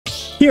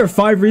Here are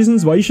 5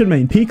 reasons why you should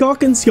main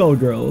Peacock and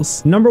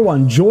Skullgirls. Number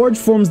 1, George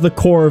forms the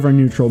core of her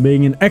neutral,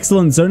 being an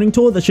excellent zoning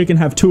tool that she can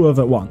have 2 of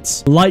at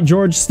once. Light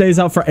George stays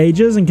out for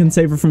ages and can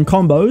save her from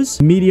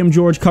combos. Medium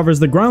George covers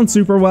the ground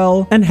super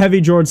well, and Heavy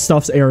George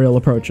stuffs aerial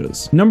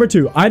approaches. Number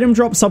 2, Item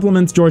Drop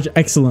supplements George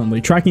excellently,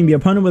 tracking the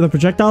opponent with a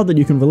projectile that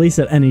you can release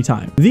at any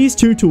time. These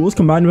 2 tools,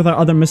 combined with our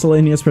other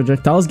miscellaneous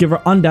projectiles, give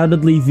her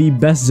undoubtedly the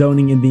best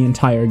zoning in the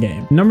entire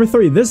game. Number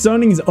 3, this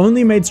zoning is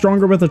only made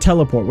stronger with a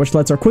teleport, which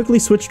lets her quickly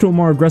switch to a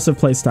more aggressive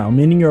playstyle,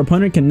 meaning your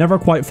opponent can never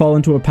quite fall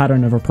into a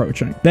pattern of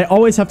approaching. They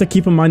always have to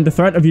keep in mind the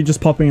threat of you just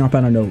popping up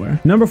out of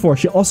nowhere. Number 4,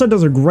 she also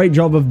does a great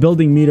job of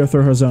building meter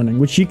through her zoning,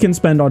 which she can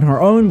spend on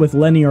her own with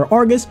Lenny or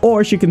Argus,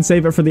 or she can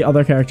save it for the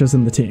other characters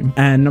in the team.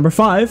 And number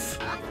 5...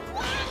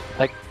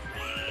 Like,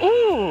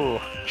 ooh!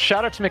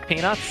 Shout out to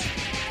McPeanuts.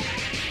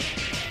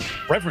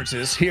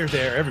 References here,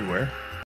 there, everywhere.